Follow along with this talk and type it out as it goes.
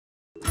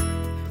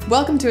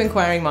Welcome to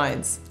Inquiring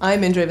Minds.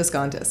 I'm Indre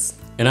Viskontas.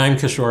 And I'm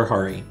Kishore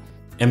Hari.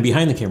 And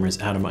behind the camera is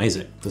Adam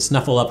Isaak, the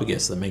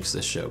snuffleupagus that makes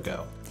this show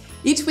go.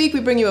 Each week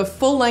we bring you a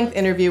full-length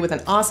interview with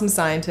an awesome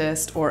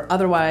scientist or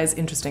otherwise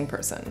interesting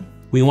person.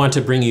 We want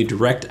to bring you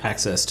direct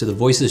access to the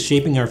voices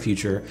shaping our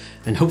future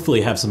and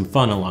hopefully have some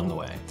fun along the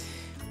way.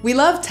 We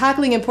love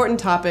tackling important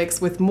topics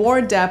with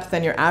more depth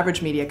than your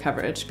average media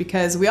coverage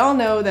because we all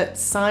know that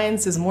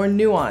science is more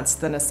nuanced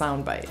than a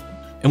soundbite.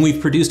 And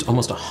we've produced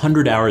almost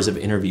 100 hours of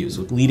interviews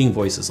with leading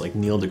voices like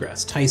Neil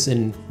deGrasse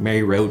Tyson,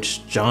 Mary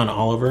Roach, John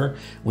Oliver.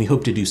 We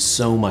hope to do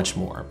so much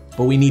more,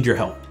 but we need your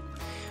help.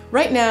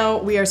 Right now,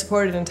 we are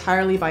supported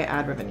entirely by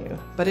ad revenue,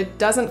 but it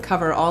doesn't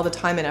cover all the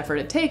time and effort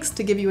it takes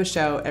to give you a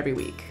show every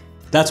week.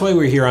 That's why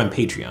we're here on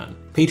Patreon.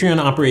 Patreon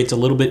operates a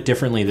little bit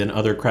differently than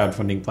other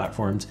crowdfunding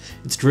platforms.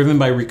 It's driven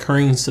by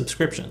recurring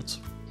subscriptions.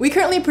 We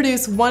currently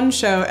produce one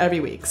show every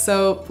week,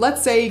 so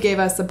let's say you gave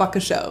us $1 a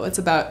show. It's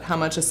about how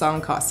much a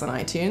song costs on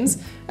iTunes.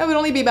 That would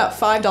only be about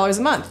 $5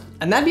 a month,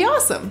 and that'd be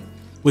awesome.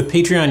 With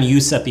Patreon, you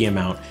set the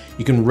amount.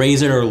 You can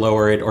raise it or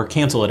lower it or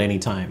cancel at any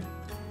time.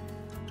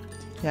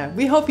 Yeah,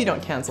 we hope you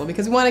don't cancel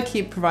because we want to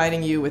keep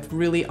providing you with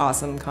really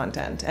awesome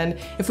content. And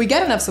if we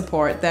get enough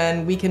support,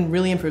 then we can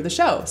really improve the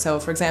show. So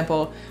for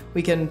example,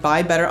 we can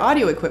buy better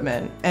audio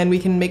equipment and we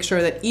can make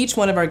sure that each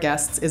one of our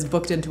guests is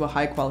booked into a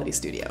high quality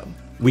studio.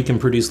 We can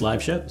produce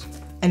live shows.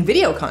 And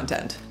video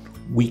content.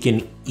 We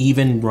can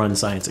even run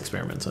science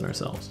experiments on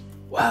ourselves.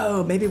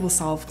 Whoa, maybe we'll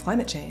solve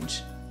climate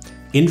change.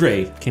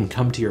 Indre can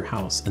come to your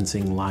house and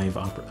sing live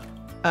opera.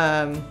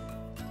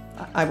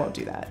 I won't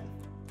do that.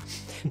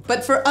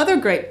 But for other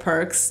great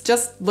perks,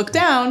 just look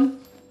down.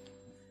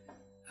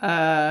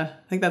 I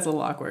think that's a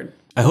little awkward.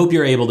 I hope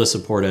you're able to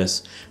support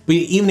us, but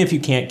even if you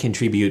can't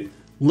contribute,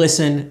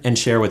 listen and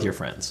share with your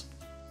friends.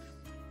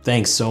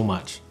 Thanks so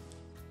much.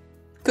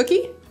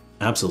 Cookie?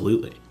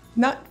 Absolutely.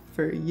 Not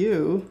for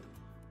you,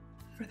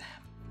 for them.